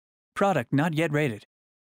Product not yet rated.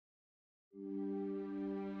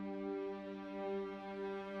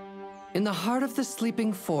 In the heart of the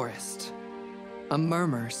sleeping forest, a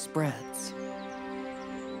murmur spreads.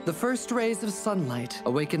 The first rays of sunlight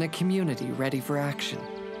awaken a community ready for action.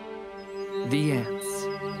 The ants.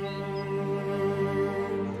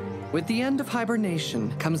 With the end of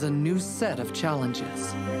hibernation comes a new set of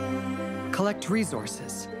challenges. Collect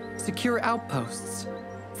resources, secure outposts,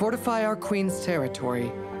 fortify our queen's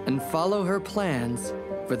territory, and follow her plans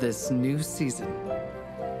for this new season.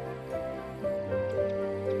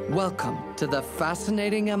 Welcome to the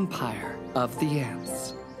fascinating empire of the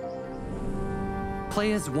ants.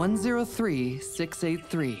 Play as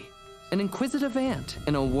 103683, an inquisitive ant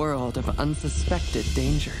in a world of unsuspected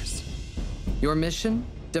dangers. Your mission?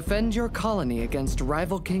 Defend your colony against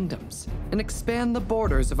rival kingdoms and expand the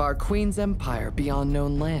borders of our queen's empire beyond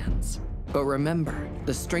known lands. But remember,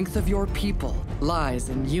 the strength of your people lies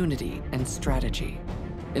in unity and strategy.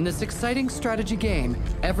 In this exciting strategy game,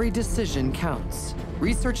 every decision counts.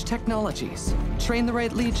 Research technologies, train the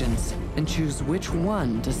right legions, and choose which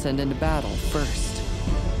one to send into battle first.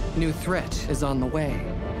 New threat is on the way.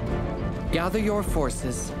 Gather your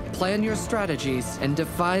forces, plan your strategies, and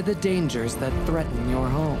defy the dangers that threaten your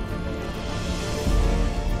home.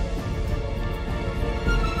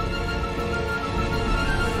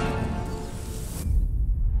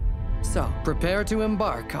 So, prepare to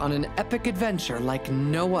embark on an epic adventure like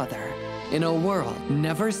no other, in a world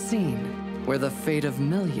never seen, where the fate of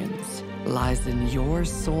millions lies in your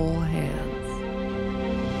sole hands.